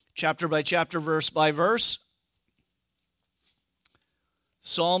chapter by chapter, verse by verse.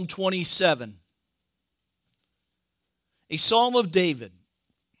 Psalm 27, a psalm of David.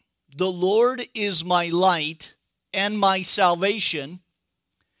 The Lord is my light and my salvation.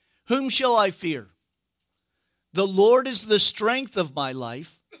 Whom shall I fear? The Lord is the strength of my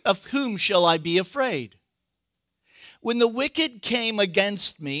life. Of whom shall I be afraid? When the wicked came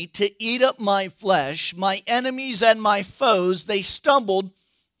against me to eat up my flesh, my enemies and my foes, they stumbled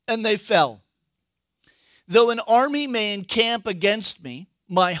and they fell. Though an army may encamp against me,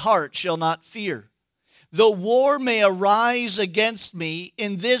 my heart shall not fear. Though war may arise against me,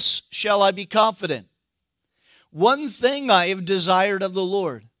 in this shall I be confident. One thing I have desired of the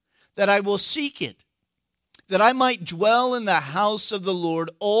Lord, that I will seek it, that I might dwell in the house of the Lord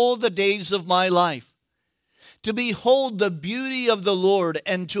all the days of my life, to behold the beauty of the Lord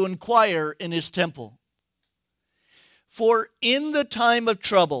and to inquire in his temple. For in the time of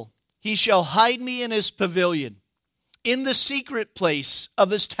trouble he shall hide me in his pavilion. In the secret place of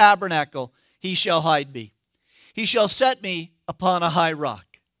his tabernacle he shall hide me. He shall set me upon a high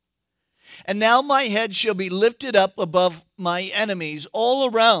rock. And now my head shall be lifted up above my enemies all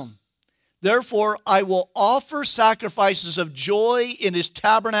around. Therefore I will offer sacrifices of joy in his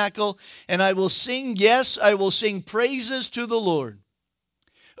tabernacle, and I will sing, yes, I will sing praises to the Lord.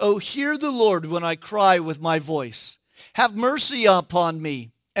 Oh, hear the Lord when I cry with my voice. Have mercy upon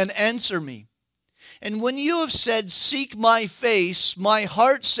me and answer me. And when you have said, seek my face, my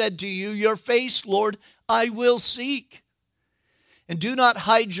heart said to you, your face, Lord, I will seek. And do not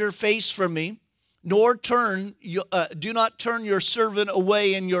hide your face from me, nor do not turn your servant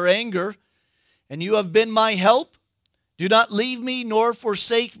away in your anger. And you have been my help. Do not leave me nor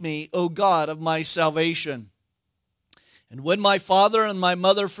forsake me, O God of my salvation. And when my father and my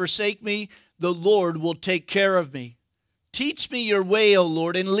mother forsake me, the Lord will take care of me. Teach me your way, O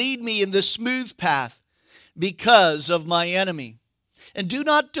Lord, and lead me in the smooth path because of my enemy. And do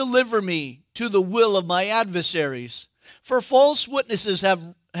not deliver me to the will of my adversaries. For false witnesses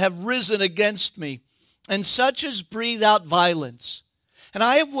have risen against me, and such as breathe out violence. And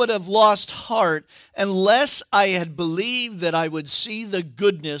I would have lost heart unless I had believed that I would see the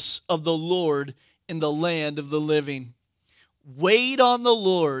goodness of the Lord in the land of the living. Wait on the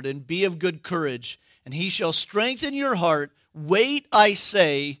Lord and be of good courage, and he shall strengthen your heart. Wait, I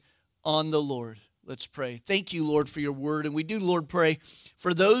say, on the Lord. Let's pray. Thank you, Lord, for your word. And we do, Lord, pray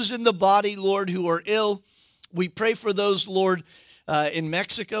for those in the body, Lord, who are ill. We pray for those, Lord, in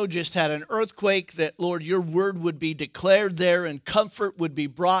Mexico, just had an earthquake, that, Lord, your word would be declared there and comfort would be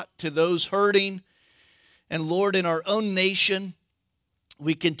brought to those hurting. And, Lord, in our own nation,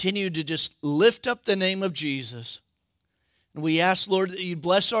 we continue to just lift up the name of Jesus. And we ask, Lord, that you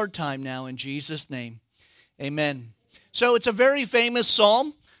bless our time now in Jesus' name. Amen. So it's a very famous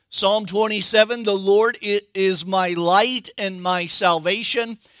psalm, Psalm 27, the Lord is my light and my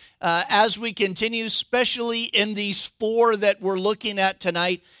salvation. As we continue, especially in these four that we're looking at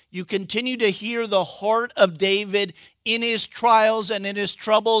tonight, you continue to hear the heart of David in his trials and in his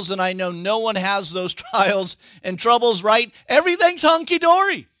troubles. And I know no one has those trials and troubles, right? Everything's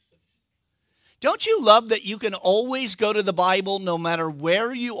hunky-dory. Don't you love that you can always go to the Bible no matter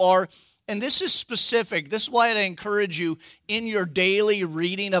where you are? And this is specific. This is why I encourage you in your daily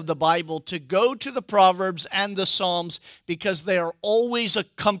reading of the Bible to go to the Proverbs and the Psalms, because they are always a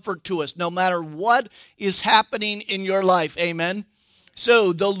comfort to us no matter what is happening in your life. Amen.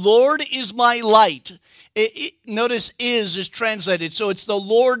 So the Lord is my light. Notice is translated. So it's the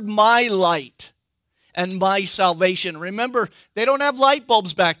Lord my light and my salvation. Remember, they don't have light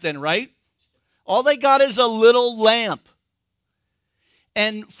bulbs back then, right? All they got is a little lamp.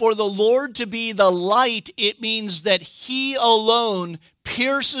 And for the Lord to be the light, it means that he alone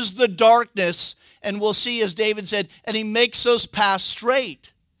pierces the darkness. And we'll see, as David said, and he makes those paths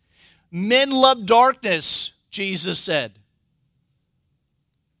straight. Men love darkness, Jesus said.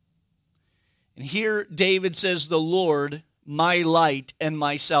 And here David says, the Lord, my light and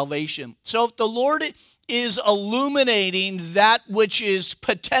my salvation. So if the Lord is illuminating that which is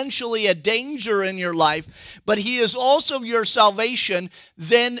potentially a danger in your life, but he is also your salvation,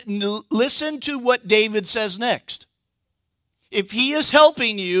 then listen to what David says next. If he is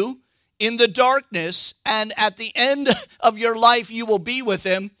helping you in the darkness, and at the end of your life you will be with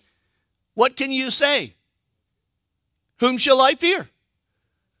him, what can you say? Whom shall I fear?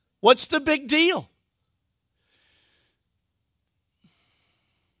 What's the big deal?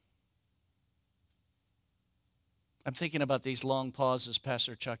 I'm thinking about these long pauses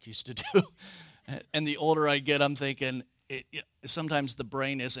Pastor Chuck used to do. And the older I get, I'm thinking, sometimes the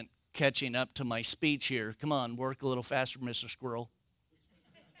brain isn't catching up to my speech here. Come on, work a little faster, Mr. Squirrel.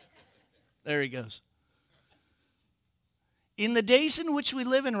 There he goes. In the days in which we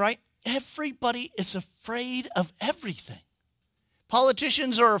live in, right, everybody is afraid of everything.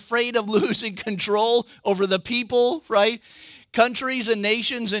 Politicians are afraid of losing control over the people, right? Countries and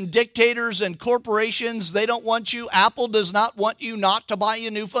nations and dictators and corporations, they don't want you. Apple does not want you not to buy a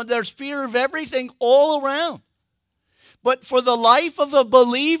new phone. There's fear of everything all around. But for the life of a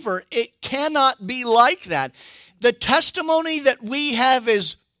believer, it cannot be like that. The testimony that we have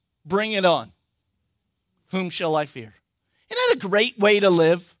is, bring it on. Whom shall I fear? Isn't that a great way to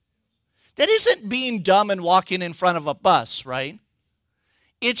live? That isn't being dumb and walking in front of a bus, right?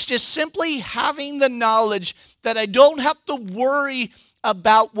 It's just simply having the knowledge that I don't have to worry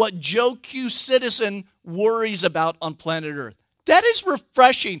about what Joe Q. Citizen worries about on planet Earth. That is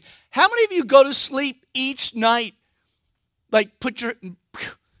refreshing. How many of you go to sleep each night? Like,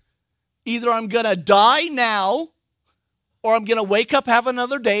 either I'm going to die now, or I'm going to wake up, have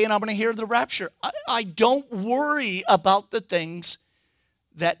another day, and I'm going to hear the rapture. I don't worry about the things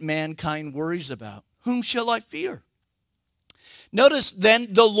that mankind worries about. Whom shall I fear? Notice then,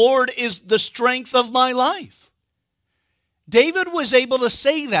 the Lord is the strength of my life. David was able to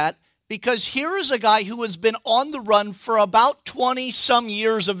say that because here is a guy who has been on the run for about 20-some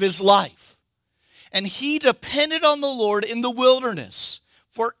years of his life. And he depended on the Lord in the wilderness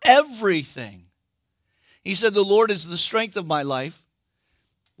for everything. He said, the Lord is the strength of my life.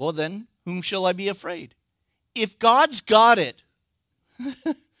 Well then, whom shall I be afraid? If God's got it,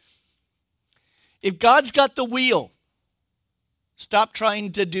 if God's got the wheel, stop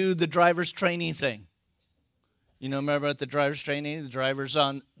trying to do the driver's training thing. You know, remember at the driver's training, the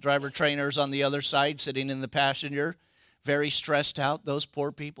driver trainers on the other side sitting in the passenger, very stressed out, those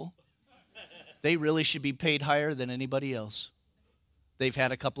poor people. They really should be paid higher than anybody else. They've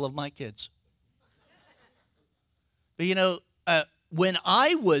had a couple of my kids. But you know, when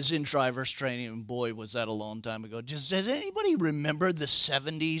I was in driver's training, and boy, was that a long time ago, does anybody remember the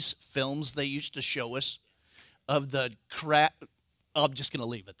 70s films they used to show us of the crap? I'm just going to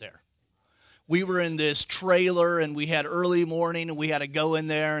leave it there. We were in this trailer, and we had early morning, and we had to go in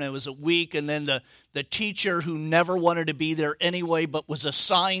there, and it was a week, and then the teacher who never wanted to be there anyway, but was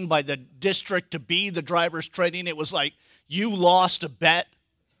assigned by the district to be the driver's training, it was like, you lost a bet.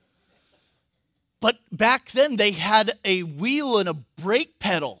 But back then, they had a wheel and a brake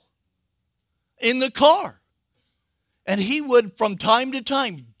pedal in the car. And he would, from time to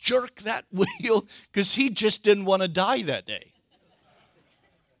time, jerk that wheel because he just didn't want to die that day.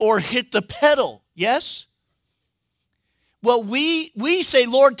 Or hit the pedal, yes? Well, we say,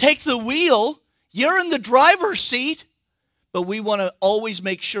 Lord, take the wheel. You're in the driver's seat. But we want to always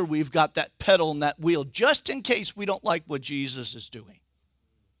make sure we've got that pedal and that wheel, just in case we don't like what Jesus is doing.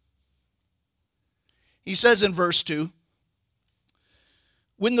 He says in verse 2,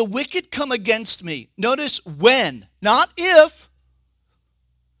 when the wicked come against me, notice when, not if,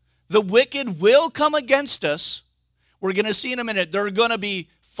 the wicked will come against us. We're going to see in a minute, there are going to be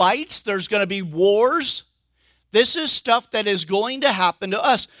fights, there's going to be wars. This is stuff that is going to happen to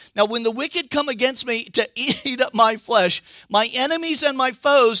us. Now, when the wicked come against me to eat up my flesh, my enemies and my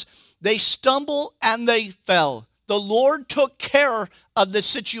foes, they stumble and they fell. The Lord took care of the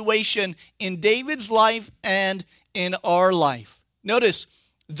situation in David's life and in our life. Notice,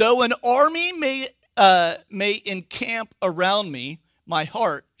 though an army may encamp around me, my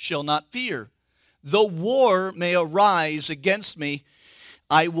heart shall not fear. Though war may arise against me,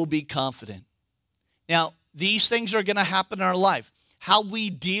 I will be confident. Now, these things are going to happen in our life. How we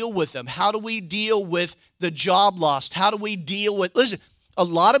deal with them. How do we deal with the job loss? How do we deal with... Listen, a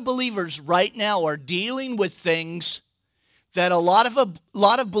lot of believers right now are dealing with things that a lot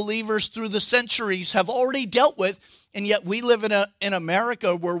of believers through the centuries have already dealt with, and yet we live in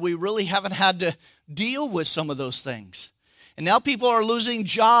America where we really haven't had to deal with some of those things. And now people are losing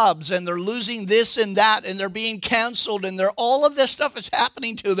jobs, and they're losing this and that, and they're being canceled, and all of this stuff is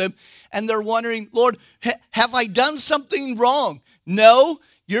happening to them, and they're wondering, Lord, have I done something wrong? No,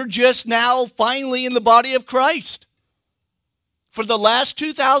 you're just now finally in the body of Christ. For the last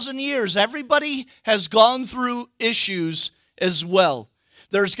 2,000 years, everybody has gone through issues as well.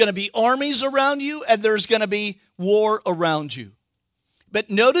 There's going to be armies around you, and there's going to be war around you. But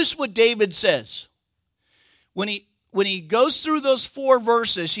notice what David says. When he goes through those 4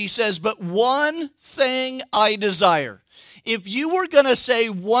 verses, he says, but one thing I desire. If you were going to say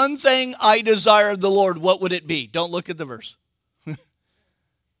one thing I desire of the Lord, what would it be? Don't look at the verse.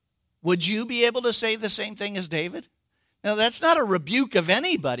 Would you be able to say the same thing as David? Now, that's not a rebuke of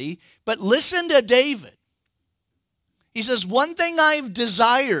anybody, but listen to David. He says, one thing I've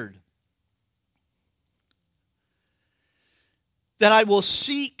desired, that I will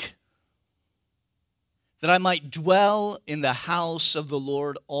seek that I might dwell in the house of the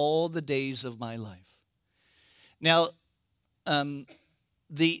Lord all the days of my life. Now,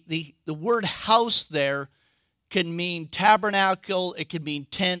 the word house there can mean tabernacle, it can mean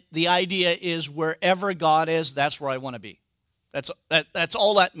tent. The idea is wherever God is, that's where I want to be. That's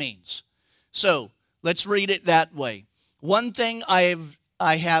all that means. So, let's read it that way. One thing I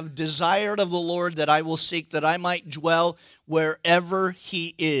have desired of the Lord that I will seek, that I might dwell wherever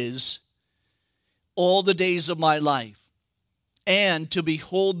he is all the days of my life, and to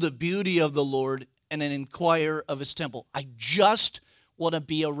behold the beauty of the Lord and inquire of his temple. I just want to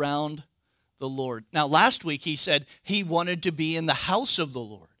be around the Lord. Now, last week he said he wanted to be in the house of the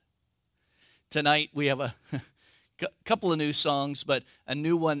Lord. Tonight we have a couple of new songs, but a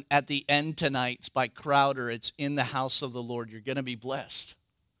new one at the end tonight. It's by Crowder. It's In the House of the Lord. You're going to be blessed.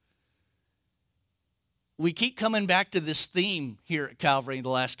 We keep coming back to this theme here at Calvary in the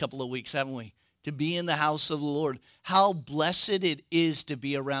last couple of weeks, haven't we? To be in the house of the Lord. How blessed it is to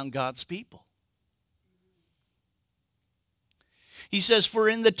be around God's people. He says, for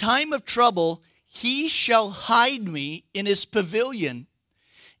in the time of trouble, he shall hide me in his pavilion,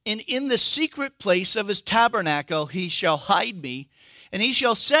 and in the secret place of his tabernacle he shall hide me, and he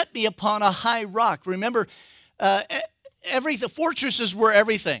shall set me upon a high rock. Remember, the fortresses were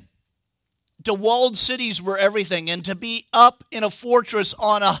everything. The walled cities were everything, and to be up in a fortress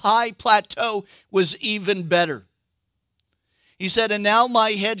on a high plateau was even better. He said, and now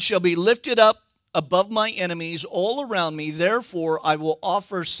my head shall be lifted up above my enemies all around me. Therefore, I will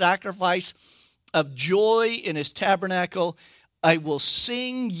offer sacrifice of joy in his tabernacle. I will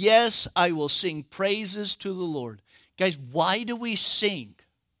sing, yes, I will sing praises to the Lord. Guys, why do we sing?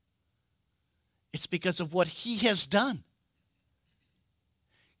 It's because of what he has done.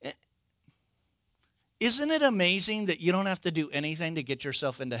 Isn't it amazing that you don't have to do anything to get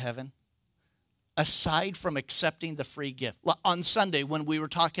yourself into heaven? Aside from accepting the free gift. On Sunday, when we were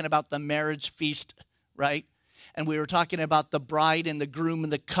talking about the marriage feast, right? And we were talking about the bride and the groom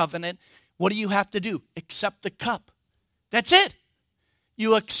and the covenant. What do you have to do? Accept the cup. That's it.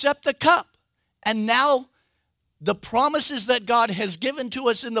 You accept the cup. And now the promises that God has given to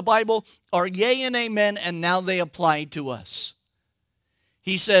us in the Bible are yea and amen, and now they apply to us.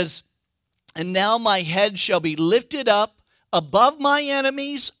 He says, and now my head shall be lifted up above my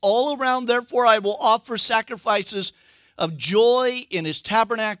enemies all around. Therefore, I will offer sacrifices of joy in his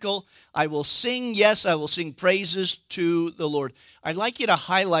tabernacle. I will sing, yes, I will sing praises to the Lord. I'd like you to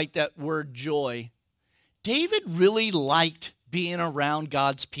highlight that word joy. David really liked being around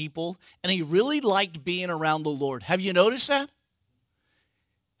God's people, and he really liked being around the Lord. Have you noticed that?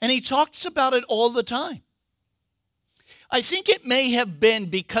 And he talks about it all the time. I think it may have been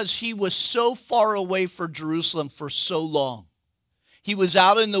because he was so far away from Jerusalem for so long. He was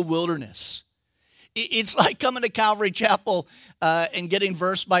out in the wilderness. It's like coming to Calvary Chapel and getting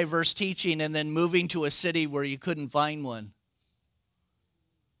verse by verse teaching and then moving to a city where you couldn't find one.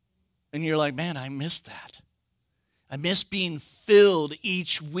 And you're like, man, I missed that. I miss being filled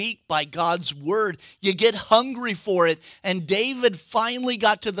each week by God's word. You get hungry for it. And David finally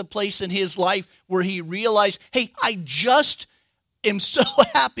got to the place in his life where he realized, hey, I just am so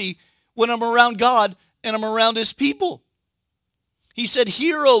happy when I'm around God and I'm around his people. He said,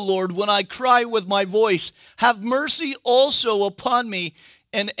 hear, O Lord, when I cry with my voice. Have mercy also upon me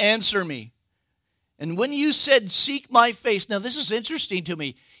and answer me. And when you said, seek my face. Now, this is interesting to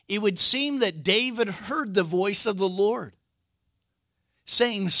me. It would seem that David heard the voice of the Lord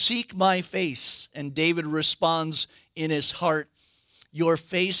saying, seek my face. And David responds in his heart, your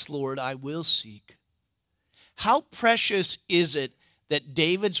face, Lord, I will seek. How precious is it that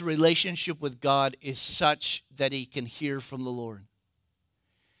David's relationship with God is such that he can hear from the Lord?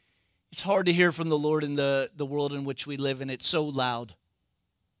 It's hard to hear from the Lord in the world in which we live, and it's so loud.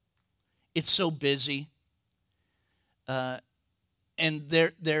 It's so busy. And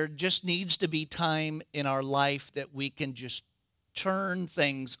there just needs to be time in our life that we can just turn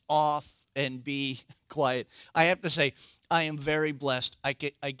things off and be quiet. I have to say, I am very blessed. I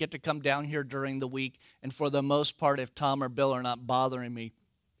get to come down here during the week, and for the most part, if Tom or Bill are not bothering me,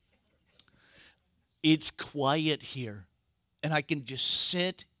 it's quiet here. And I can just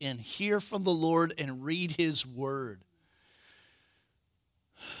sit and hear from the Lord and read his word.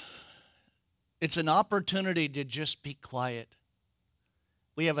 It's an opportunity to just be quiet.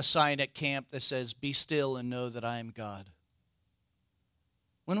 We have a sign at camp that says, be still and know that I am God.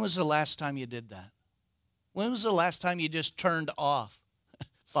 When was the last time you did that? When was the last time you just turned off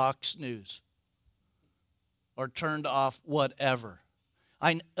Fox News? Or turned off whatever?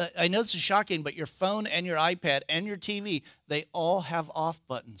 I know this is shocking, but your phone and your iPad and your TV, they all have off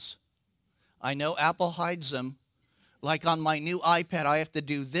buttons. I know Apple hides them. Like on my new iPad, I have to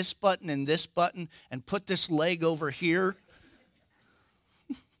do this button and put this leg over here.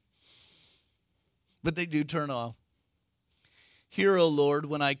 But they do turn off. Hear, O Lord,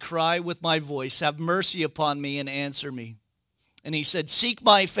 when I cry with my voice, have mercy upon me and answer me. And he said, seek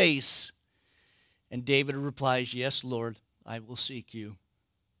my face. And David replies, yes, Lord, I will seek you.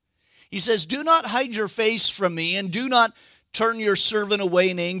 He says, do not hide your face from me and do not turn your servant away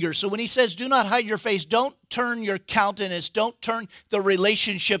in anger. So when he says, do not hide your face, don't turn your countenance, don't turn the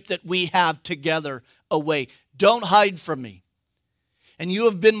relationship that we have together away. Don't hide from me. And you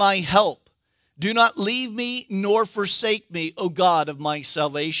have been my help. Do not leave me nor forsake me, O God of my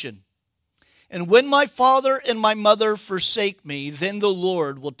salvation. And when my father and my mother forsake me, then the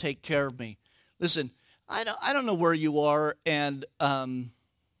Lord will take care of me. Listen, I don't know where you are, and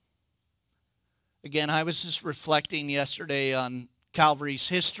again, I was just reflecting yesterday on Calvary's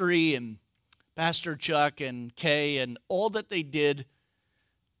history and Pastor Chuck and Kay and all that they did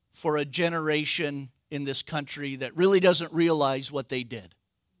for a generation in this country that really doesn't realize what they did.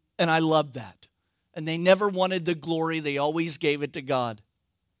 And I love that. And they never wanted the glory. They always gave it to God.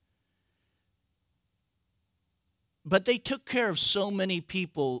 But they took care of so many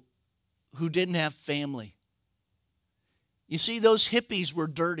people who didn't have family. You see, those hippies were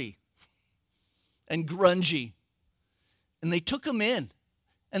dirty and grungy. And they took them in,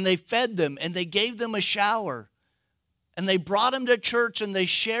 and they fed them, and they gave them a shower, and they brought them to church, and they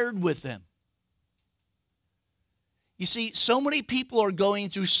shared with them. You see, so many people are going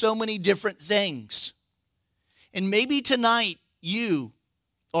through so many different things. And maybe tonight you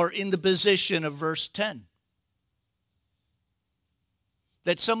are in the position of verse 10.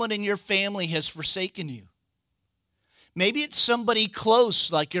 That someone in your family has forsaken you. Maybe it's somebody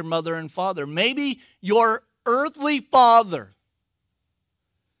close like your mother and father. Maybe your earthly father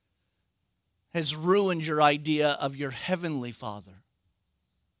has ruined your idea of your heavenly Father.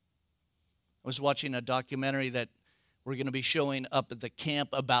 I was watching a documentary that we're going to be showing up at the camp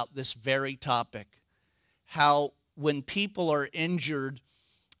about this very topic. How when people are injured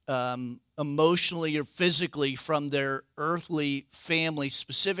emotionally or physically from their earthly family,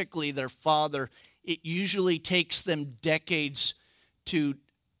 specifically their father, it usually takes them decades to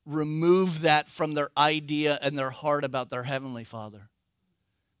remove that from their idea and their heart about their heavenly Father.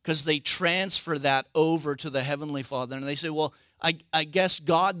 Because they transfer that over to the heavenly Father. And they say, well, I guess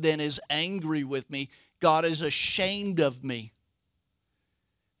God then is angry with me. God is ashamed of me.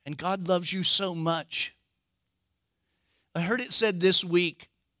 And God loves you so much. I heard it said this week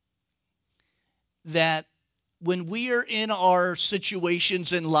that when we are in our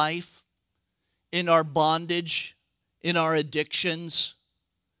situations in life, in our bondage, in our addictions,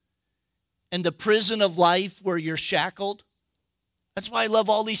 in the prison of life where you're shackled. That's why I love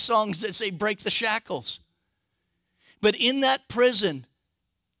all these songs that say break the shackles. But in that prison,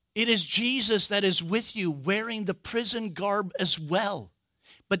 it is Jesus that is with you wearing the prison garb as well.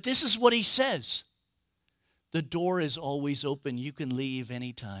 But this is what he says. The door is always open. You can leave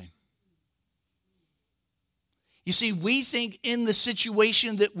anytime. You see, we think in the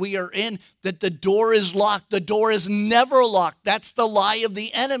situation that we are in that the door is locked. The door is never locked. That's the lie of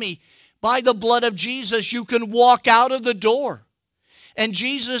the enemy. By the blood of Jesus, you can walk out of the door. And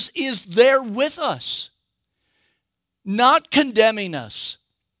Jesus is there with us. Not condemning us,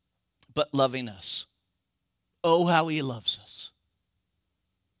 but loving us. Oh, how he loves us.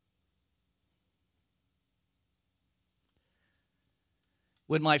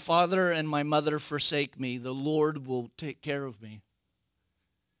 When my father and my mother forsake me, the Lord will take care of me.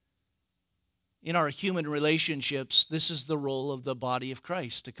 In our human relationships, this is the role of the body of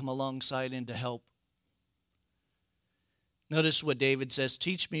Christ, to come alongside and to help. Notice what David says,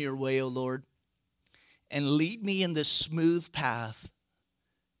 teach me your way, O Lord, and lead me in this smooth path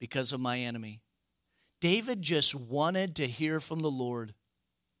because of my enemy. David just wanted to hear from the Lord.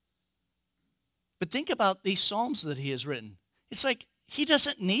 But think about these psalms that he has written. It's like he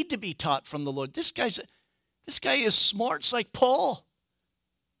doesn't need to be taught from the Lord. This guy is smart. It's like Paul.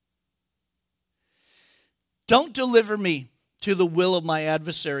 Don't deliver me to the will of my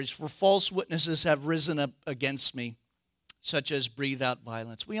adversaries, for false witnesses have risen up against me, such as breathe out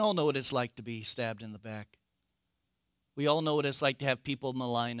violence. We all know what it's like to be stabbed in the back. We all know what it's like to have people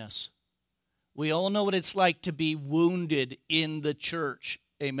malign us. We all know what it's like to be wounded in the church.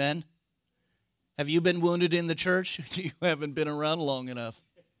 Amen? Have you been wounded in the church? You haven't been around long enough.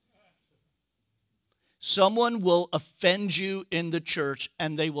 Someone will offend you in the church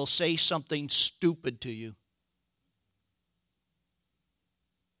and they will say something stupid to you.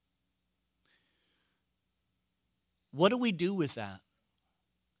 What do we do with that?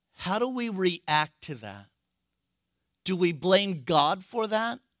 how do we react to that? Do we blame God for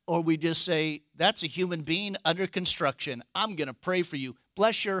that? Or we just say, that's a human being under construction. I'm going to pray for you.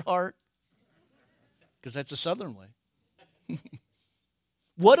 Bless your heart. Because that's a Southern way.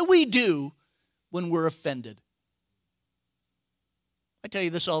 What do we do when we're offended? I tell you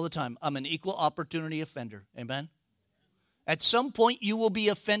this all the time. I'm an equal opportunity offender. Amen? At some point you will be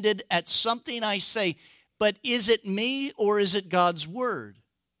offended at something I say. But is it me or is it God's word?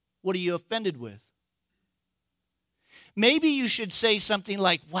 What are you offended with? Maybe you should say something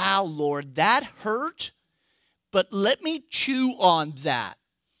like, wow, Lord, that hurt, but let me chew on that.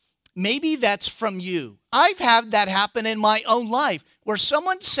 Maybe that's from you. I've had that happen in my own life where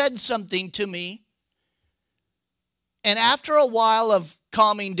someone said something to me, and after a while of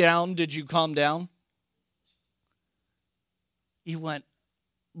calming down, did you calm down? You went,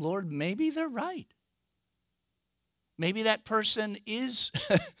 Lord, maybe they're right. Maybe that person is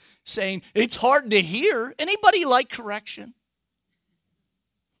saying, it's hard to hear. Anybody like correction?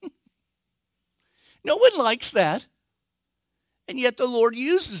 No one likes that. And yet the Lord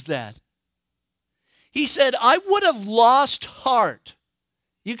uses that. He said, I would have lost heart.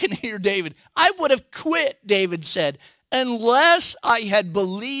 You can hear David. I would have quit, David said, unless I had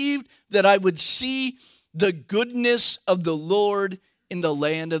believed that I would see the goodness of the Lord in the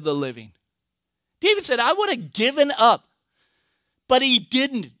land of the living. David said, I would have given up. But he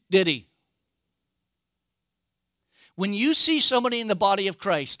didn't, did he? When you see somebody in the body of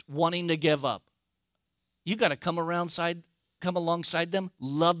Christ wanting to give up, you got to come alongside them,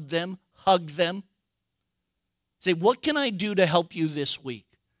 love them, hug them. Say, what can I do to help you this week?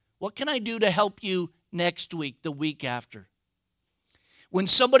 What can I do to help you next week, the week after? When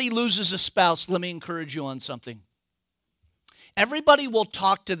somebody loses a spouse, let me encourage you on something. Everybody will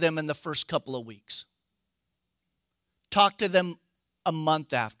talk to them in the first couple of weeks. Talk to them a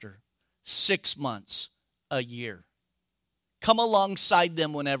month after, 6 months, a year. Come alongside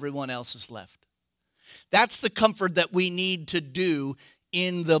them when everyone else is left. That's the comfort that we need to do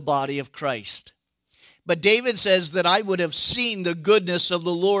in the body of Christ. But David says that I would have seen the goodness of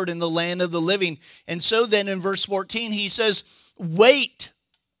the Lord in the land of the living. And so then in verse 14, he says, wait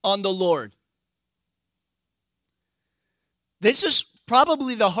on the Lord. This is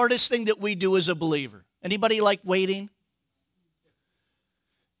probably the hardest thing that we do as a believer. Anybody like waiting?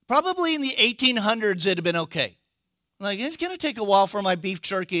 Probably in the 1800s it'd have been okay. Like, it's going to take a while for my beef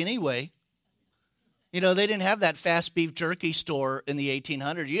jerky anyway. You know, they didn't have that fast beef jerky store in the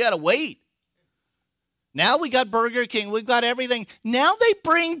 1800s. You got to wait. Now we got Burger King. We've got everything. Now they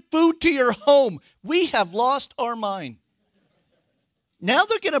bring food to your home. We have lost our mind. Now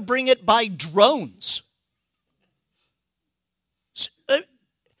they're going to bring it by drones.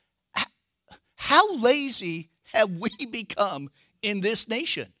 How lazy have we become in this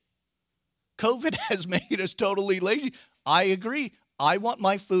nation? COVID has made us totally lazy. I agree. I want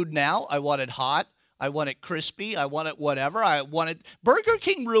my food now. I want it hot. I want it crispy. I want it whatever. I want it. Burger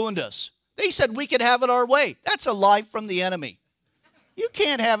King ruined us. They said we could have it our way. That's a lie from the enemy. You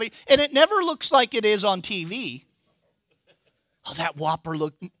can't have it. And it never looks like it is on TV. Oh, that Whopper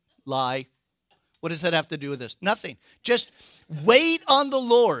looked lie. What does that have to do with this? Nothing. Just wait on the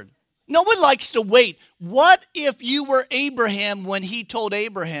Lord. No one likes to wait. What if you were Abraham when he told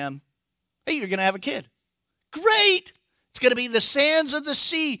Abraham, hey, you're going to have a kid? Great. It's going to be the sands of the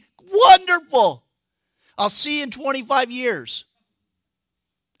sea. Wonderful. I'll see you in 25 years.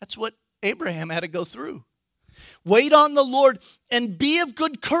 That's what Abraham had to go through. Wait on the Lord and be of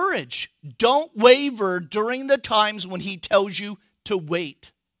good courage. Don't waver during the times when he tells you to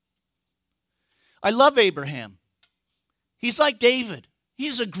wait. I love Abraham. He's like David.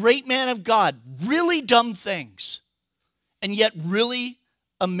 He's a great man of God. Really dumb things. And yet really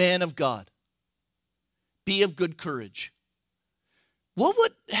a man of God. Be of good courage. What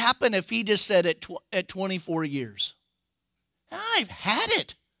would happen if he just said at 24 years, I've had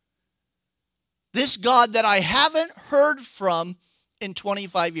it. This God that I haven't heard from in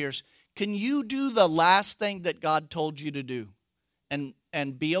 25 years, can you do the last thing that God told you to do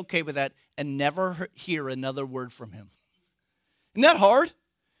and be okay with that and never hear another word from him? Isn't that hard?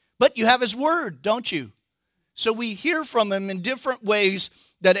 But you have his word, don't you? So we hear from him in different ways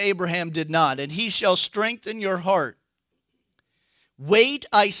that Abraham did not. And he shall strengthen your heart. Wait,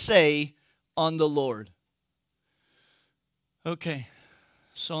 I say, on the Lord. Okay,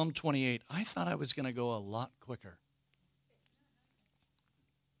 Psalm 28. I thought I was going to go a lot quicker.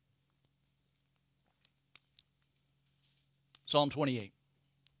 Psalm 28.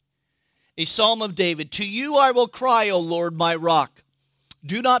 A psalm of David. To you I will cry, O Lord, my rock.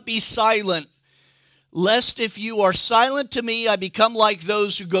 Do not be silent lest if you are silent to me, I become like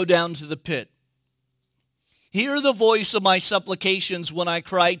those who go down to the pit. Hear the voice of my supplications when I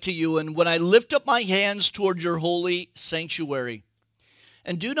cry to you, and when I lift up my hands toward your holy sanctuary.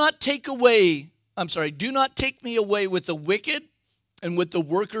 And do not take me away with the wicked and with the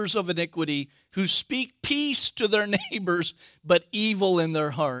workers of iniquity, who speak peace to their neighbors, but evil in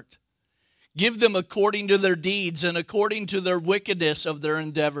their heart. Give them according to their deeds and according to their wickedness of their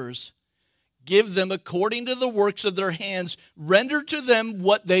endeavors. Give them according to the works of their hands. Render to them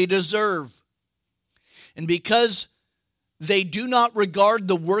what they deserve. And because they do not regard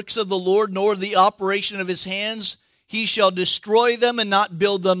the works of the Lord, nor the operation of his hands, he shall destroy them and not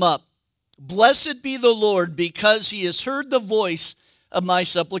build them up. Blessed be the Lord, because he has heard the voice of my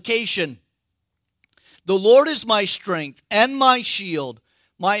supplication. The Lord is my strength and my shield.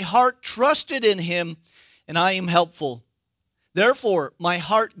 My heart trusted in him, and I am helpful. Therefore, my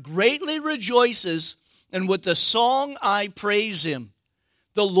heart greatly rejoices, and with the song I praise him.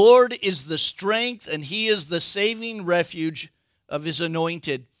 The Lord is the strength, and he is the saving refuge of his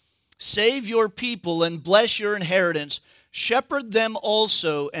anointed. Save your people and bless your inheritance. Shepherd them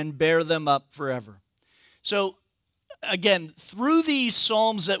also and bear them up forever. So, again, through these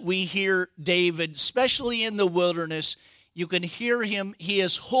psalms that we hear David, especially in the wilderness, you can hear him. He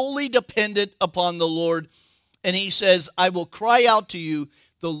is wholly dependent upon the Lord. And he says, I will cry out to you,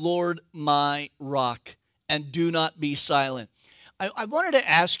 the Lord my rock, and do not be silent. I wanted to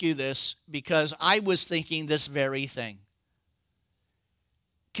ask you this because I was thinking this very thing.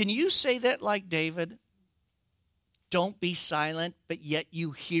 Can you say that like David? Don't be silent, but yet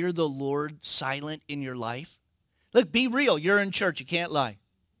you hear the Lord silent in your life? Look, be real. You're in church. You can't lie.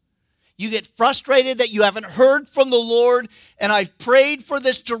 You get frustrated that you haven't heard from the Lord, and I've prayed for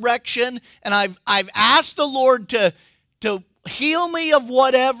this direction, and I've asked the Lord to heal me of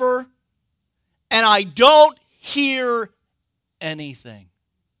whatever, and I don't hear anything.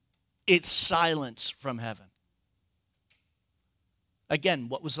 It's silence from heaven. Again,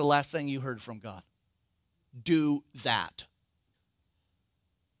 what was the last thing you heard from God? Do that.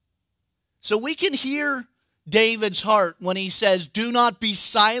 So we can hear David's heart when he says, do not be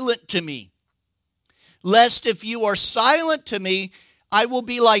silent to me, lest if you are silent to me, I will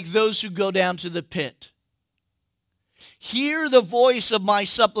be like those who go down to the pit. Hear the voice of my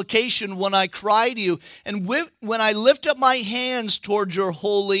supplication when I cry to you, and when I lift up my hands toward your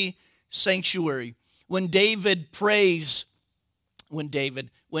holy sanctuary. When Daniel prays, when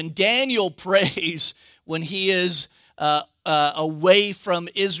he is away from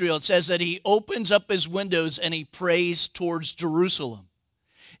Israel, it says that he opens up his windows and he prays towards Jerusalem.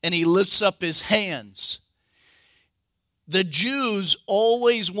 And he lifts up his hands. The Jews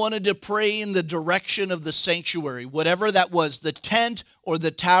always wanted to pray in the direction of the sanctuary, whatever that was, the tent or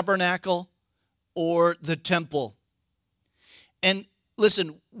the tabernacle or the temple. And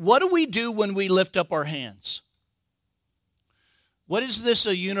listen, what do we do when we lift up our hands? What is this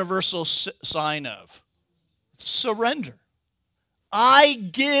a universal sign of? Surrender. I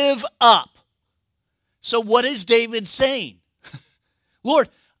give up. So what is David saying? Lord,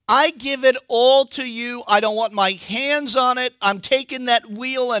 I give it all to you. I don't want my hands on it. I'm taking that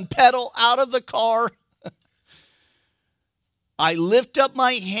wheel and pedal out of the car. I lift up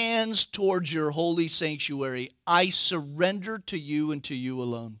my hands towards your holy sanctuary. I surrender to you and to you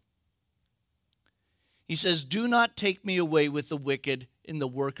alone. He says, do not take me away with the wicked and the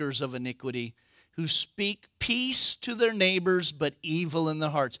workers of iniquity, who speak peace to their neighbors, but evil in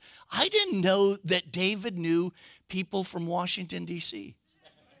their hearts. I didn't know that David knew people from Washington, D.C.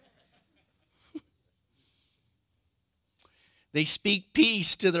 They speak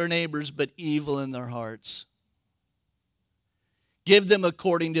peace to their neighbors, but evil in their hearts. Give them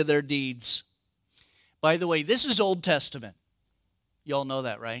according to their deeds. By the way, this is Old Testament. You all know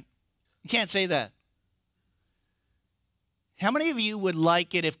that, right? You can't say that. How many of you would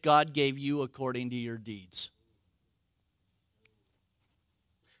like it if God gave you according to your deeds?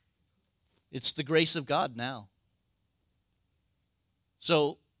 It's the grace of God now.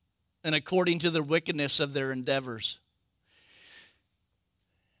 So, and according to the wickedness of their endeavors.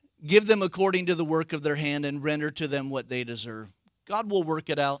 Give them according to the work of their hand and render to them what they deserve. God will work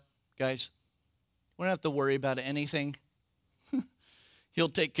it out, guys. We don't have to worry about anything. He'll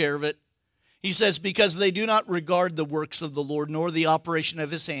take care of it. He says, because they do not regard the works of the Lord, nor the operation of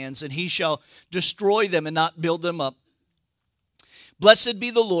his hands, and he shall destroy them and not build them up. Blessed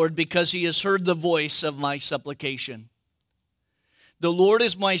be the Lord, because he has heard the voice of my supplication. The Lord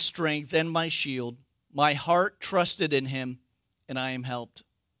is my strength and my shield. My heart trusted in him, and I am helped.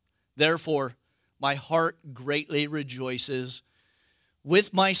 Therefore, my heart greatly rejoices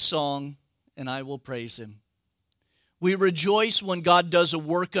with my song, and I will praise him. We rejoice when God does a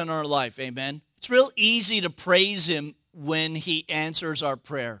work in our life. Amen. It's real easy to praise him when he answers our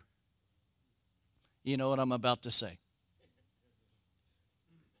prayer. You know what I'm about to say.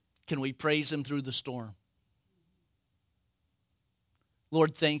 Can we praise him through the storm?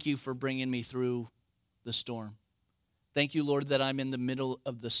 Lord, thank you for bringing me through the storm. Thank you, Lord, that I'm in the middle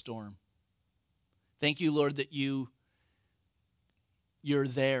of the storm. Thank you, Lord, that you're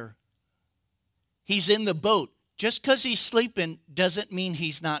there. He's in the boat. Just because he's sleeping doesn't mean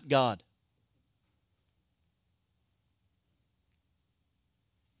he's not God.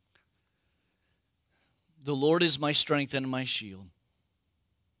 The Lord is my strength and my shield.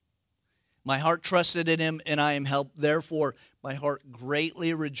 My heart trusted in him, and I am helped. Therefore, my heart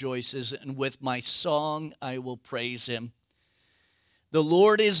greatly rejoices, and with my song I will praise him. The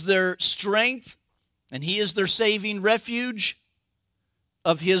Lord is their strength, and he is their saving refuge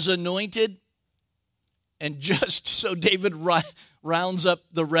of his anointed. And just so David rounds up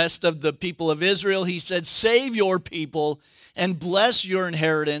the rest of the people of Israel, he said, save your people and bless your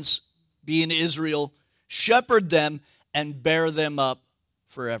inheritance, being Israel. Shepherd them and bear them up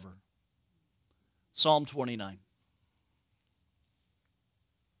forever. Psalm 29.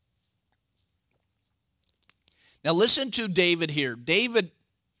 Now listen to David here. David,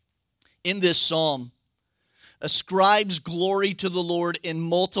 in this psalm, ascribes glory to the Lord in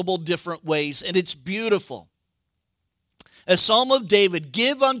multiple different ways, and it's beautiful. A psalm of David,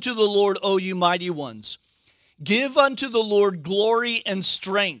 give unto the Lord, O you mighty ones. Give unto the Lord glory and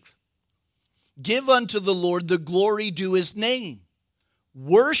strength. Give unto the Lord the glory due his name.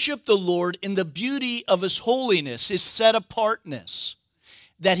 Worship the Lord in the beauty of his holiness, his set-apartness,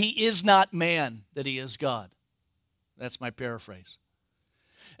 that he is not man, that he is God. That's my paraphrase.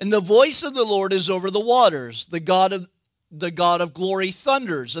 And the voice of the Lord is over the waters. The God of glory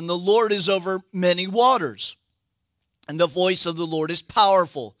thunders, and the Lord is over many waters. And the voice of the Lord is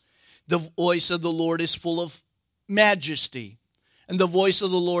powerful. The voice of the Lord is full of majesty. And the voice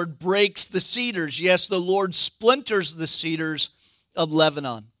of the Lord breaks the cedars. Yes, the Lord splinters the cedars of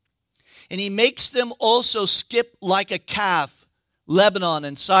Lebanon. And he makes them also skip like a calf, Lebanon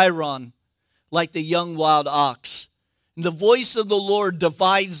and Sirion, like the young wild ox. And the voice of the Lord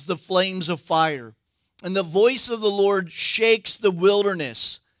divides the flames of fire. And the voice of the Lord shakes the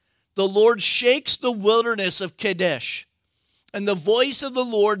wilderness. The Lord shakes the wilderness of Kadesh. And the voice of the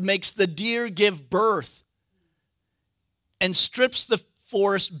Lord makes the deer give birth and strips the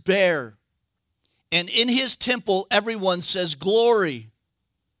forest bare. And in his temple, everyone says, glory.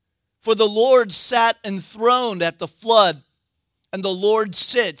 For the Lord sat enthroned at the flood, and the Lord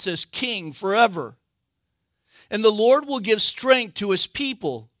sits as king forever. And the Lord will give strength to his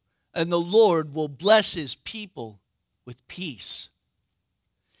people, and the Lord will bless his people with peace.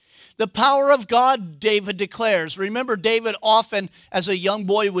 The power of God, David declares. Remember, David often, as a young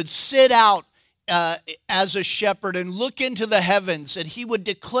boy, would sit out as a shepherd and look into the heavens, and he would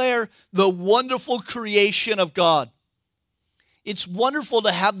declare the wonderful creation of God. It's wonderful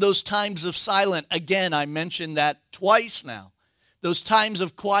to have those times of silence. Again, I mentioned that twice now. Those times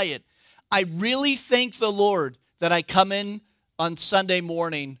of quiet. I really thank the Lord that I come in on Sunday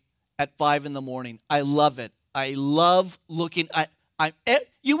morning at 5 in the morning. I love it. I love looking.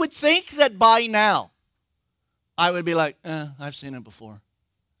 You would think that by now I would be like, I've seen it before.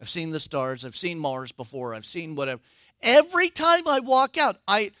 I've seen the stars. I've seen Mars before. I've seen whatever. Every time I walk out,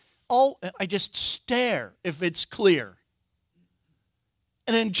 I just stare if it's clear.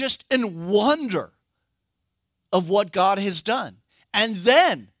 And then just in wonder of what God has done. And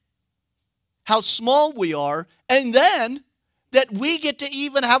then how small we are. And then that we get to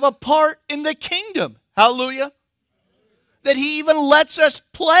even have a part in the kingdom. Hallelujah. That he even lets us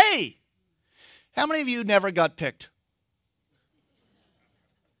play. How many of you never got picked?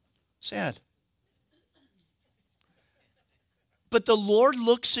 Sad. But the Lord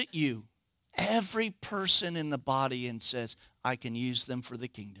looks at you, every person in the body, and says, I can use them for the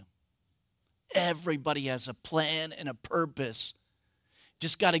kingdom. Everybody has a plan and a purpose.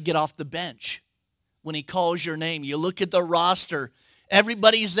 Just got to get off the bench. When he calls your name, you look at the roster.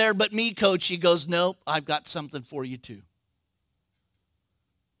 Everybody's there but me, coach. He goes, nope, I've got something for you too.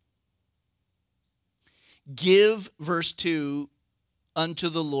 Give, verse 2, unto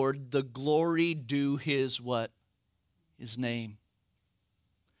the Lord the glory due his what? His name.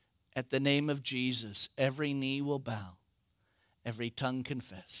 At the name of Jesus, every knee will bow, every tongue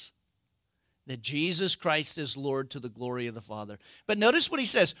confess that Jesus Christ is Lord to the glory of the Father. But notice what he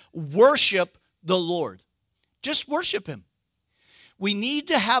says, worship the Lord. Just worship him. We need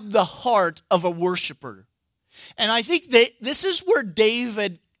to have the heart of a worshiper. And I think that this is where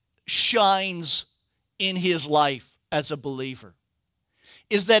David shines in his life as a believer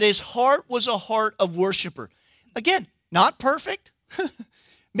is that his heart was a heart of worshiper. Again, not perfect.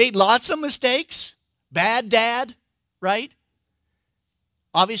 Made lots of mistakes. Bad dad, right?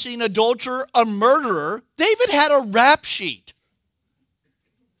 Obviously an adulterer, a murderer. David had a rap sheet.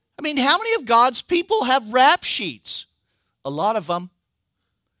 I mean, how many of God's people have rap sheets? A lot of them.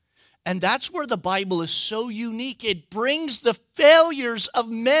 And that's where the Bible is so unique. It brings the failures of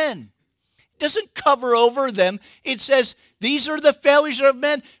men. It doesn't cover over them. It says, these are the failures of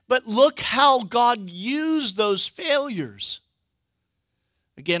men, but look how God used those failures.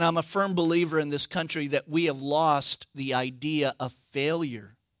 Again, I'm a firm believer in this country that we have lost the idea of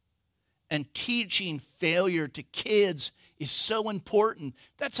failure. And teaching failure to kids is so important.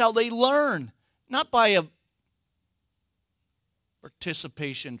 That's how they learn, not by a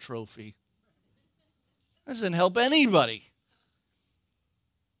participation trophy. That doesn't help anybody.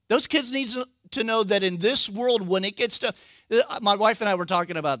 Those kids need to know that in this world, when it gets to... My wife and I were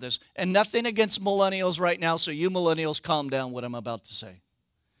talking about this, and nothing against millennials right now, so you millennials calm down what I'm about to say.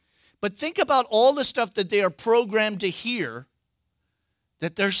 But think about all the stuff that they are programmed to hear,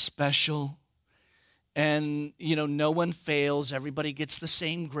 that they're special, and, no one fails, everybody gets the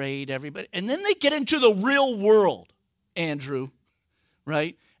same grade, everybody. And then they get into the real world, Andrew,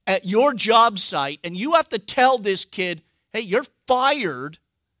 right? At your job site, and you have to tell this kid, hey, you're fired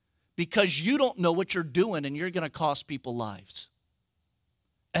because you don't know what you're doing and you're going to cost people lives.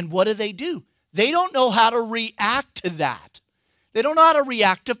 And what do? They don't know how to react to that. They don't know how to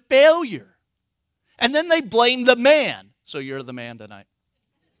react to failure. And then they blame the man. So you're the man tonight.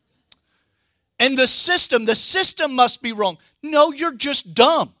 And the system must be wrong. No, you're just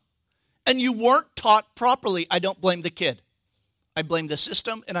dumb. And you weren't taught properly. I don't blame the kid. I blame the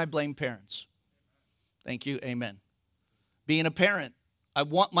system and I blame parents. Thank you. Amen. Being a parent, I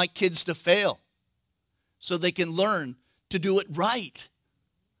want my kids to fail so they can learn to do it right.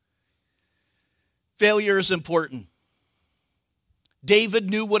 Failure is important. David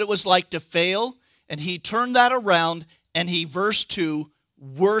knew what it was like to fail, and he turned that around, and he, verse 2,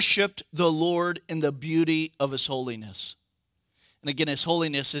 worshiped the Lord in the beauty of his holiness. And again, his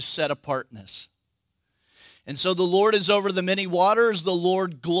holiness is set apartness. And so the Lord is over the many waters. The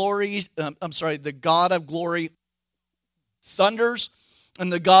the God of glory thunders,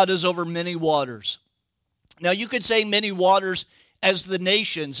 and the God is over many waters. Now you could say many waters as the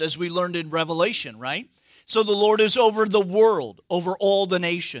nations, as we learned in Revelation, right? So the Lord is over the world, over all the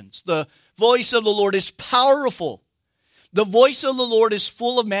nations. The voice of the Lord is powerful. The voice of the Lord is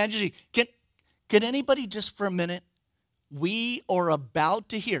full of majesty. Can anybody just for a minute? We are about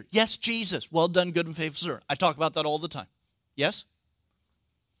to hear. Yes, Jesus. Well done, good and faithful servant. I talk about that all the time. Yes?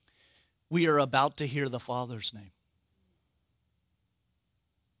 We are about to hear the Father's name.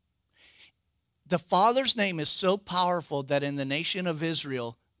 The Father's name is so powerful that in the nation of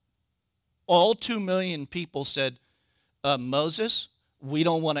Israel, all 2 million people said, Moses, we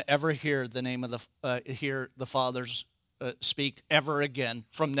don't want to ever hear the name of the Father's speak ever again.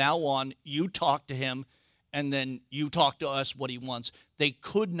 From now on, you talk to him, and then you talk to us what he wants. They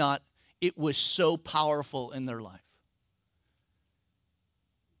could not. It was so powerful in their life.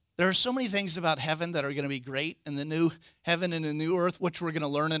 There are so many things about heaven that are going to be great, in the new heaven and the new earth, which we're going to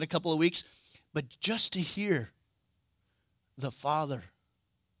learn in a couple of weeks. But just to hear the Father,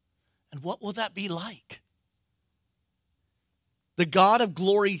 and what will that be like? The God of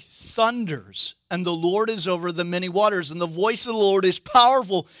glory thunders, and the Lord is over the many waters, and the voice of the Lord is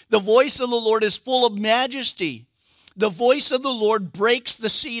powerful. The voice of the Lord is full of majesty. The voice of the Lord breaks the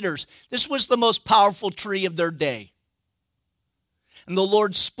cedars. This was the most powerful tree of their day. And the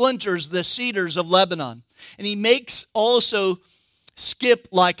Lord splinters the cedars of Lebanon. And he makes also skip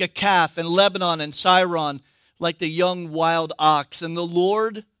like a calf, and Lebanon and Syron like the young wild ox. And the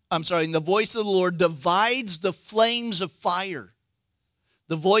voice of the Lord divides the flames of fire.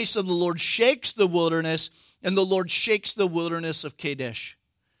 The voice of the Lord shakes the wilderness, and the Lord shakes the wilderness of Kadesh.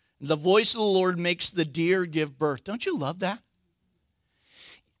 And the voice of the Lord makes the deer give birth. Don't you love that?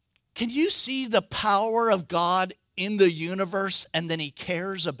 Can you see the power of God in the universe, and then he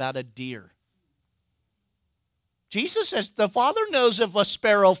cares about a deer? Jesus says the Father knows if a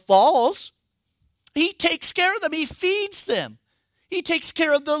sparrow falls. He takes care of them. He feeds them. He takes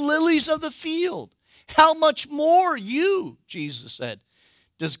care of the lilies of the field. How much more you, Jesus said,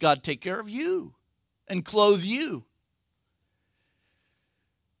 does God take care of you and clothe you?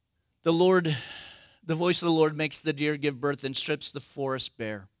 The voice of the Lord makes the deer give birth and strips the forest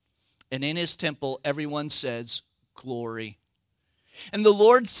bare. And in his temple, everyone says, glory. And the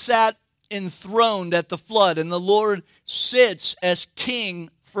Lord sat enthroned at the flood, and the Lord sits as king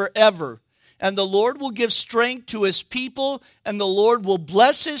forever. And the Lord will give strength to his people, and the Lord will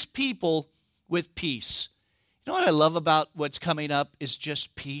bless his people with peace. You know what I love about what's coming up is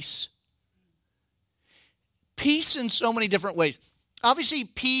just peace. Peace in so many different ways. Obviously,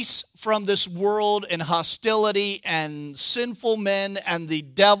 peace from this world and hostility and sinful men and the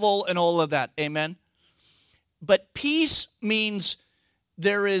devil and all of that. Amen? But peace means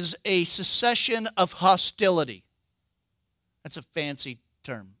there is a cessation of hostility. That's a fancy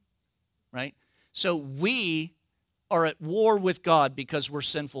term, right? So we are at war with God because we're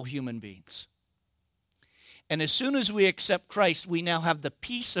sinful human beings. And as soon as we accept Christ, we now have the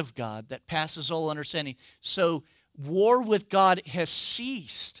peace of God that passes all understanding. So war with God has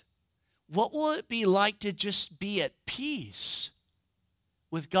ceased. What will it be like to just be at peace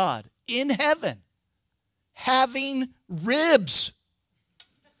with God in heaven, having ribs?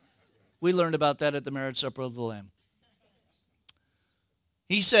 We learned about that at the marriage supper of the Lamb.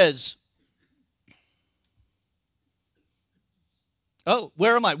 He says, oh,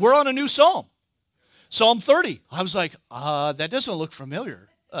 where am I? We're on a new psalm. Psalm 30. I was like, that doesn't look familiar.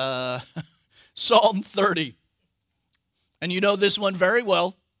 Psalm 30. And you know this one very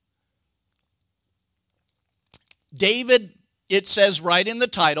well. David, it says right in the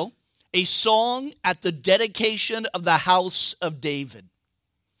title, a song at the dedication of the house of David.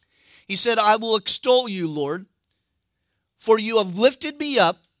 He said, I will extol you, Lord, for you have lifted me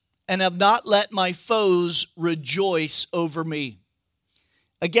up and have not let my foes rejoice over me.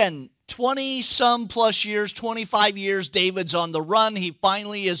 Again, 20-some plus years, 25 years, David's on the run. He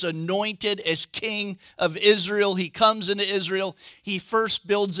finally is anointed as king of Israel. He comes into Israel. He first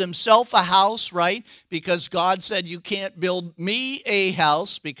builds himself a house, right? Because God said, you can't build me a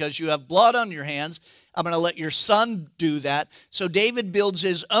house because you have blood on your hands. I'm going to let your son do that. So David builds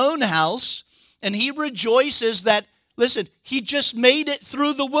his own house, and he rejoices that, listen, he just made it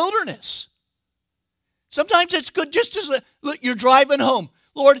through the wilderness. Sometimes it's good just as, look, you're driving home.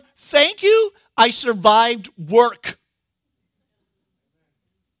 Lord, thank you, I survived work.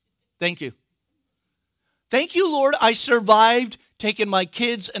 Thank you. Thank you, Lord, I survived taking my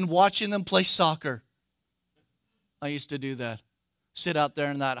kids and watching them play soccer. I used to do that. Sit out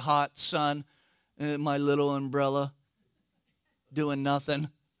there in that hot sun, in my little umbrella, doing nothing.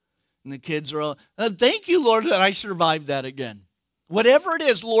 And the kids are all, thank you, Lord, that I survived that again. Whatever it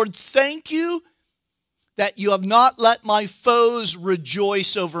is, Lord, thank you that you have not let my foes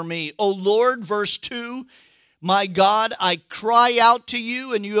rejoice over me. O Lord, verse 2, my God, I cry out to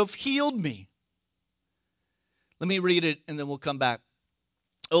you and you have healed me. Let me read it and then we'll come back.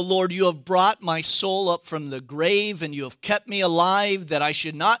 O Lord, you have brought my soul up from the grave and you have kept me alive that I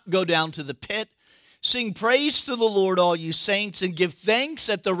should not go down to the pit. Sing praise to the Lord, all you saints, and give thanks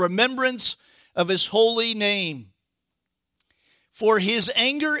at the remembrance of his holy name. For his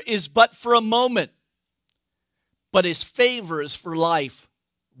anger is but for a moment, but his favor is for life.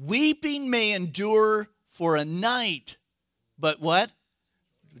 Weeping may endure for a night, but what?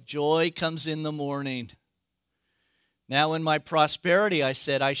 Joy comes in the morning. Now in my prosperity, I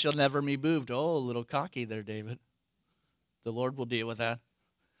said, I shall never be moved. Oh, a little cocky there, David. The Lord will deal with that.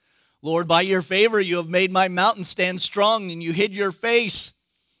 Lord, by your favor, you have made my mountain stand strong, and you hid your face,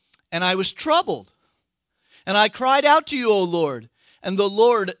 and I was troubled. And I cried out to you, O Lord, and to the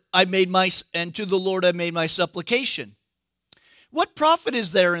Lord I made my supplication. What profit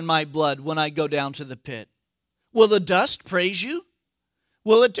is there in my blood when I go down to the pit? Will the dust praise you?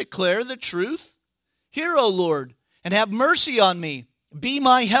 Will it declare the truth? Hear, O Lord, and have mercy on me. Be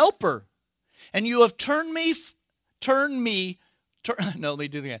my helper. And you have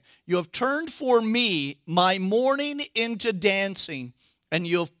You have turned for me my mourning into dancing, and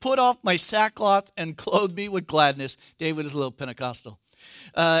you have put off my sackcloth and clothed me with gladness. David is a little Pentecostal.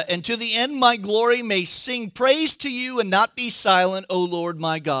 And to the end my glory may sing praise to you and not be silent, O Lord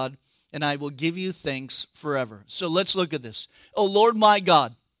my God, and I will give you thanks forever. So let's look at this. O Lord my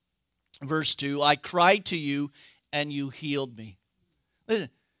God, verse 2, I cried to you and you healed me. Listen,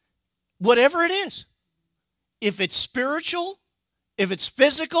 whatever it is, if it's spiritual, if it's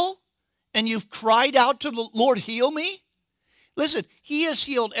physical, and you've cried out to the Lord, heal me. Listen, he has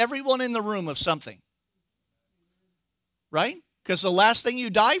healed everyone in the room of something. Right? Because the last thing you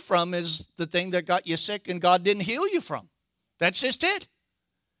die from is the thing that got you sick and God didn't heal you from. That's just it.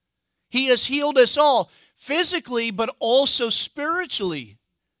 He has healed us all physically, but also spiritually.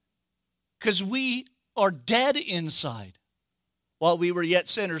 Because we are dead inside. While we were yet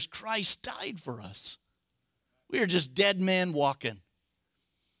sinners, Christ died for us. We are just dead men walking.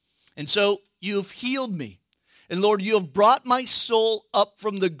 And so you've healed me. And Lord, you have brought my soul up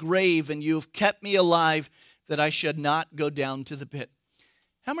from the grave, and you have kept me alive, that I should not go down to the pit.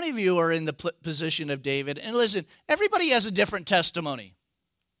 How many of you are in the position of David? And listen, everybody has a different testimony.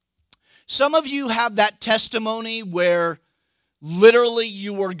 Some of you have that testimony where literally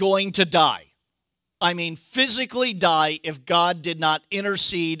you were going to die. I mean, physically die if God did not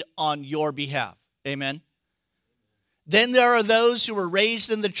intercede on your behalf. Amen? Then there are those who were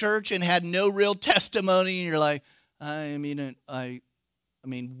raised in the church and had no real testimony, and you're like, I mean,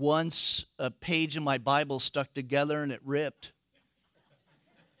 once a page in my Bible stuck together and it ripped.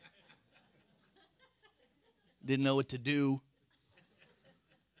 Didn't know what to do.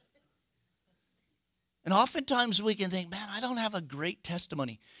 And oftentimes we can think, man, I don't have a great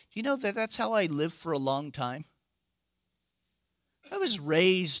testimony. Do you know that that's how I lived for a long time? I was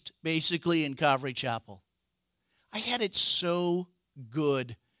raised basically in Calvary Chapel. I had it so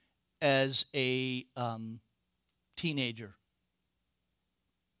good as a teenager.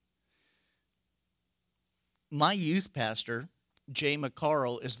 My youth pastor, Jay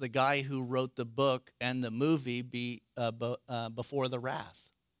McCarroll, is the guy who wrote the book and the movie Before the Wrath.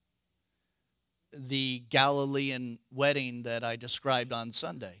 The Galilean wedding that I described on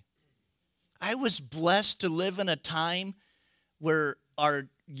Sunday. I was blessed to live in a time where our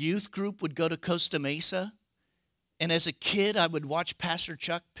youth group would go to Costa Mesa. And as a kid, I would watch Pastor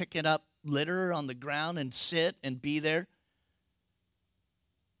Chuck picking up litter on the ground and sit and be there.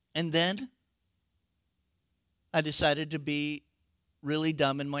 And then I decided to be really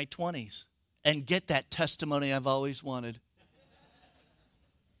dumb in my 20s and get that testimony I've always wanted.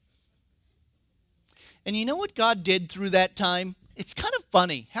 And you know what God did through that time? It's kind of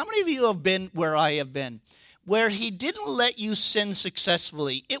funny. How many of you have been where I have been? Where he didn't let you sin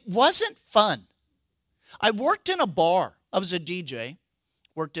successfully. It wasn't fun. I worked in a bar. I was a DJ.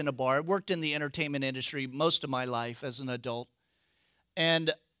 Worked in a bar. I worked in the entertainment industry most of my life as an adult.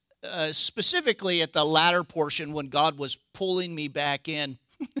 And specifically at the latter portion when God was pulling me back in.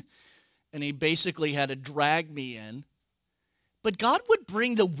 And he basically had to drag me in. But God would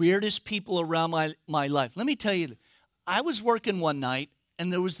bring the weirdest people around my life. Let me tell you, I was working one night,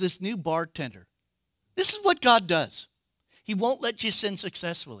 and there was this new bartender. This is what God does. He won't let you sin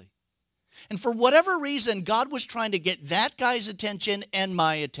successfully. And for whatever reason, God was trying to get that guy's attention and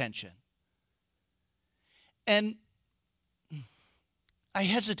my attention. And I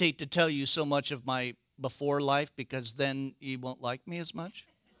hesitate to tell you so much of my before life, because then you won't like me as much.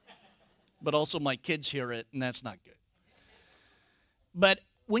 But also my kids hear it, and that's not good. But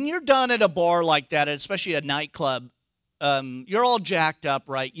when you're done at a bar like that, especially a nightclub, you're all jacked up,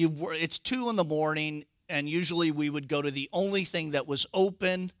 right? It's 2 a.m, and usually we would go to the only thing that was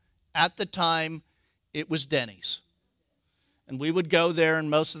open at the time. It was Denny's. And we would go there, and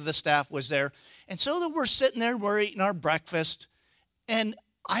most of the staff was there. And so we're sitting there, we're eating our breakfast, and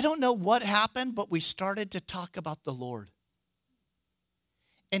I don't know what happened, but we started to talk about the Lord.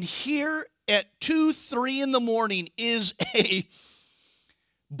 And here at 2, 3 in the morning is a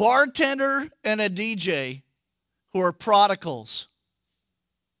bartender and a DJ who are prodigals.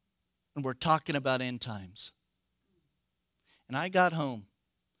 And we're talking about end times. And I got home.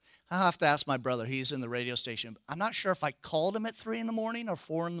 I'll have to ask my brother. He's in the radio station. I'm not sure if I called him at 3 in the morning or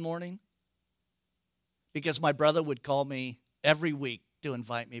 4 in the morning. Because my brother would call me every week to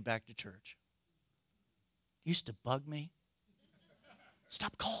invite me back to church. He used to bug me.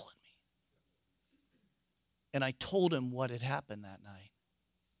 Stop calling me. And I told him what had happened that night.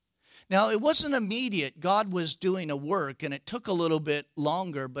 Now, it wasn't immediate. God was doing a work, and it took a little bit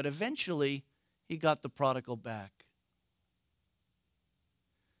longer, but eventually he got the prodigal back.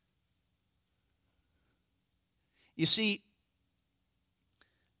 You see,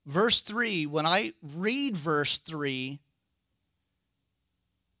 verse 3, when I read verse 3,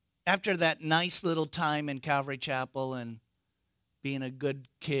 after that nice little time in Calvary Chapel and being a good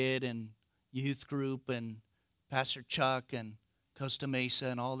kid and youth group and Pastor Chuck and Costa Mesa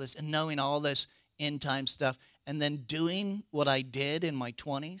and all this, and knowing all this end time stuff, and then doing what I did in my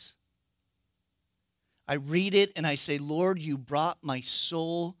 20s, I read it and I say, Lord, you brought my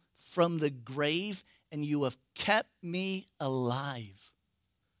soul from the grave and you have kept me alive.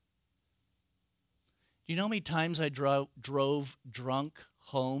 Do you know how many times I drove drunk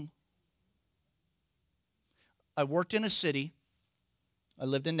home? I worked in a city. I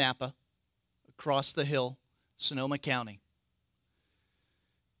lived in Napa, across the hill, Sonoma County.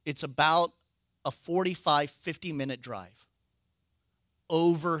 It's about a 45, 50-minute drive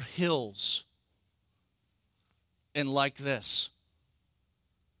over hills and like this.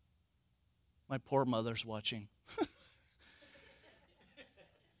 My poor mother's watching.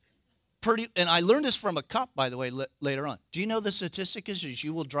 and I learned this from a cop, by the way, later on. Do you know the statistic is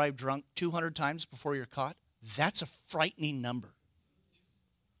you will drive drunk 200 times before you're caught? That's a frightening number.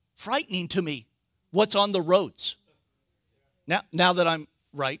 Frightening to me, what's on the roads. Now that I'm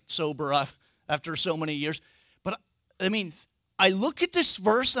sober after so many years. But, I mean, I look at this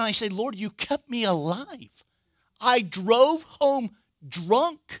verse and I say, Lord, you kept me alive. I drove home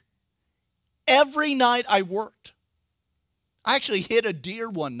drunk every night I worked. I actually hit a deer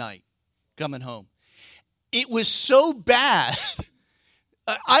one night coming home. It was so bad.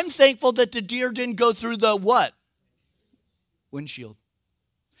 I'm thankful that the deer didn't go through the what? Windshield.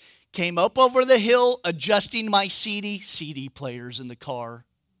 Came up over the hill, adjusting my CD players in the car,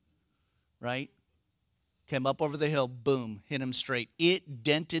 right? Came up over the hill, boom, hit him straight. It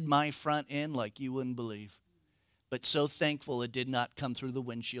dented my front end like you wouldn't believe. But so thankful it did not come through the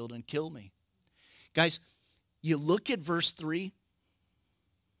windshield and kill me. Guys, you look at verse 3.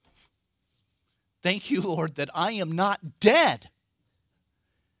 Thank you, Lord, that I am not dead.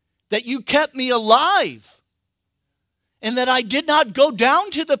 That you kept me alive. And that I did not go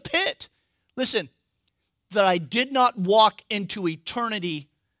down to the pit. Listen, that I did not walk into eternity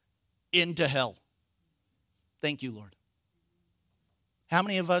into hell. Thank you, Lord. How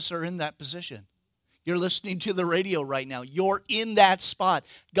many of us are in that position? You're listening to the radio right now. You're in that spot.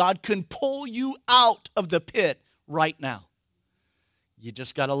 God can pull you out of the pit right now. You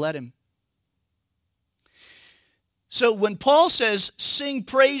just got to let him. So when Paul says, sing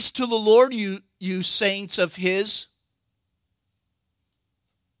praise to the Lord, you saints of his.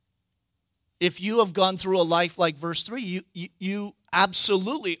 If you have gone through a life like verse 3, you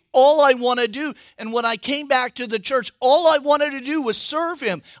absolutely, all I want to do, and when I came back to the church, all I wanted to do was serve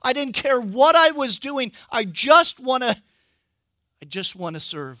him. I didn't care what I was doing. I just want to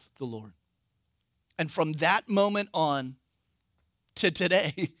serve the Lord. And from that moment on to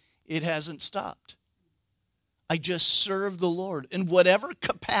today, it hasn't stopped. I just serve the Lord in whatever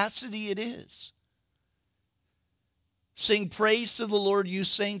capacity it is. Sing praise to the Lord, you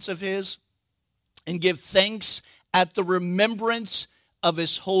saints of his, and give thanks at the remembrance of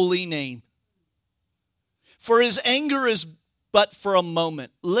his holy name. For his anger is but for a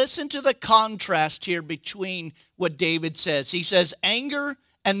moment. Listen to the contrast here between what David says. He says anger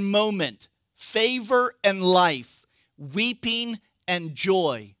and moment, favor and life, weeping and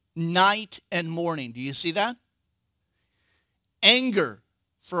joy, night and morning. Do you see that? Anger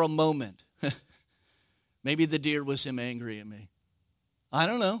for a moment. Maybe the deer was him angry at me. I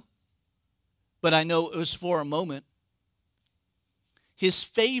don't know. But I know it was for a moment. His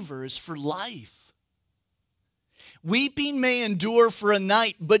favor is for life. Weeping may endure for a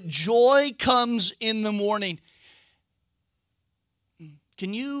night, but joy comes in the morning.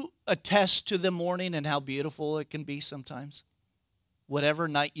 Can you attest to the morning and how beautiful it can be sometimes? Whatever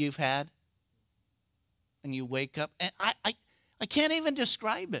night you've had, and you wake up, and I can't even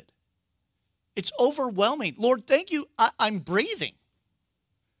describe it. It's overwhelming. Lord, thank you. I'm breathing.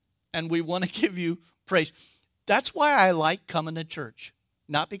 And we want to give you praise. That's why I like coming to church.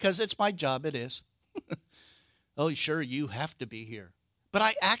 Not because it's my job, it is. Oh, sure, you have to be here. But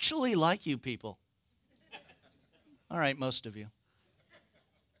I actually like you people. All right, most of you.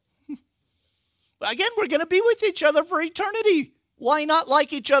 But again, we're going to be with each other for eternity. Why not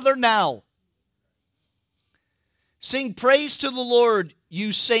like each other now? Sing praise to the Lord,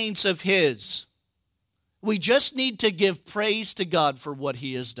 you saints of his. We just need to give praise to God for what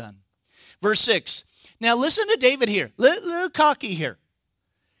he has done. Verse 6. Now listen to David here. Little cocky here.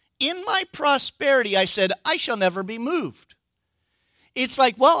 In my prosperity, I said, I shall never be moved. It's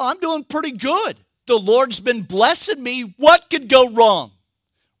like, well, I'm doing pretty good. The Lord's been blessing me. What could go wrong?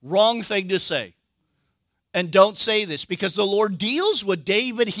 Wrong thing to say. And don't say this because the Lord deals with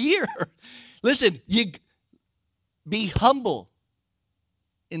David here. Listen, you be humble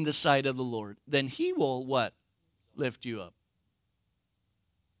in the sight of the Lord. Then he will what? Lift you up.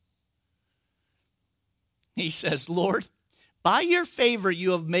 He says, Lord, by your favor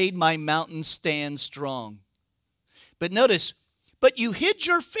you have made my mountain stand strong. But notice, but you hid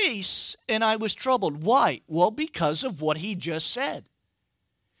your face and I was troubled. Why? Well, because of what he just said.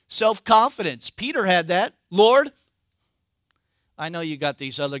 Self-confidence. Peter had that. Lord, I know you got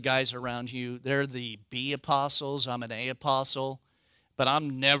these other guys around you. They're the B apostles. I'm an A apostle. But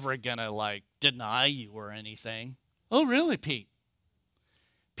I'm never going to deny you or anything. Oh, really, Pete?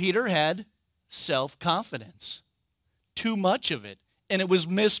 Peter had self-confidence. Too much of it. And it was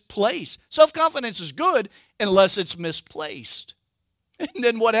misplaced. Self-confidence is good unless it's misplaced. And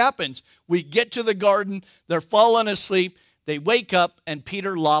then what happens? We get to the garden. They're falling asleep. They wake up and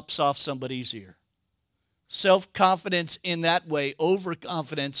Peter lops off somebody's ear. Self-confidence in that way,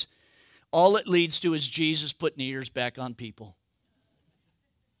 overconfidence, all it leads to is Jesus putting ears back on people.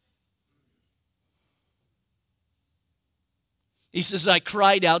 He says, I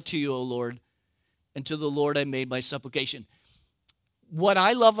cried out to you, O Lord, and to the Lord I made my supplication. What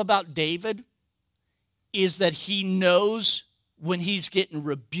I love about David is that he knows when he's getting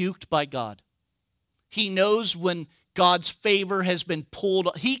rebuked by God. He knows when God's favor has been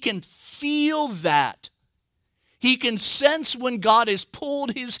pulled. He can feel that. He can sense when God has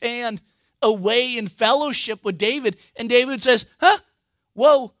pulled his hand away in fellowship with David. And David says,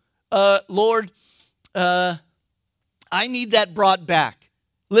 whoa, Lord, I need that brought back.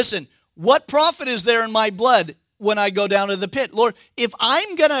 Listen, what profit is there in my blood when I go down to the pit? Lord, if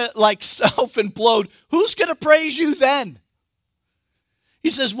I'm going to self-implode, who's going to praise you then? He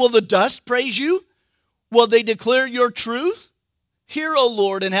says, will the dust praise you? Will they declare your truth? Hear, O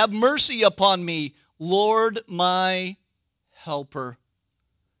Lord, and have mercy upon me, Lord, my helper.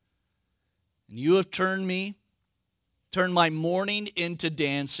 And you have turned my mourning into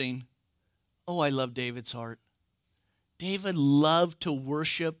dancing. Oh, I love David's heart. David loved to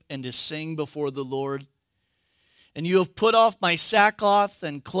worship and to sing before the Lord. And you have put off my sackcloth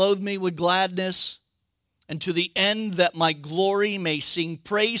and clothed me with gladness, and to the end that my glory may sing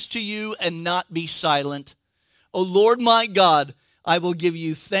praise to you and not be silent. O Lord my God, I will give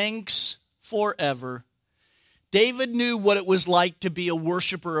you thanks forever. David knew what it was like to be a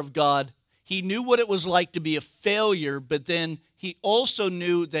worshiper of God. He knew what it was like to be a failure, but then he also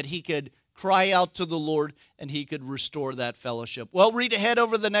knew that he could cry out to the Lord and he could restore that fellowship. Well, read ahead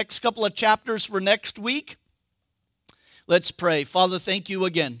over the next couple of chapters for next week. Let's pray. Father, thank you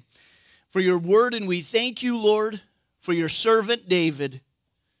again for your word, and we thank you, Lord, for your servant David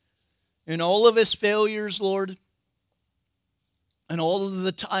and all of his failures, Lord, and all of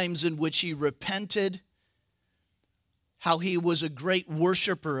the times in which he repented, how he was a great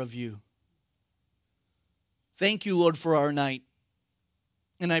worshiper of you. Thank you, Lord, for our night.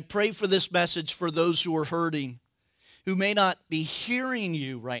 And I pray for this message for those who are hurting, who may not be hearing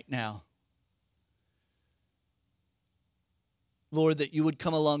you right now. Lord, that you would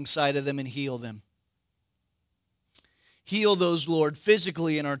come alongside of them and heal them. Heal those, Lord,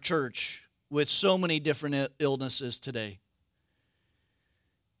 physically in our church with so many different illnesses today.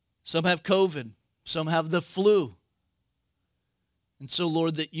 Some have COVID. Some have the flu. And so,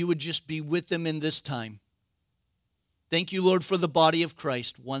 Lord, that you would just be with them in this time. Thank you, Lord, for the body of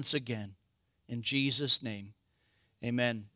Christ once again. In Jesus' name, amen.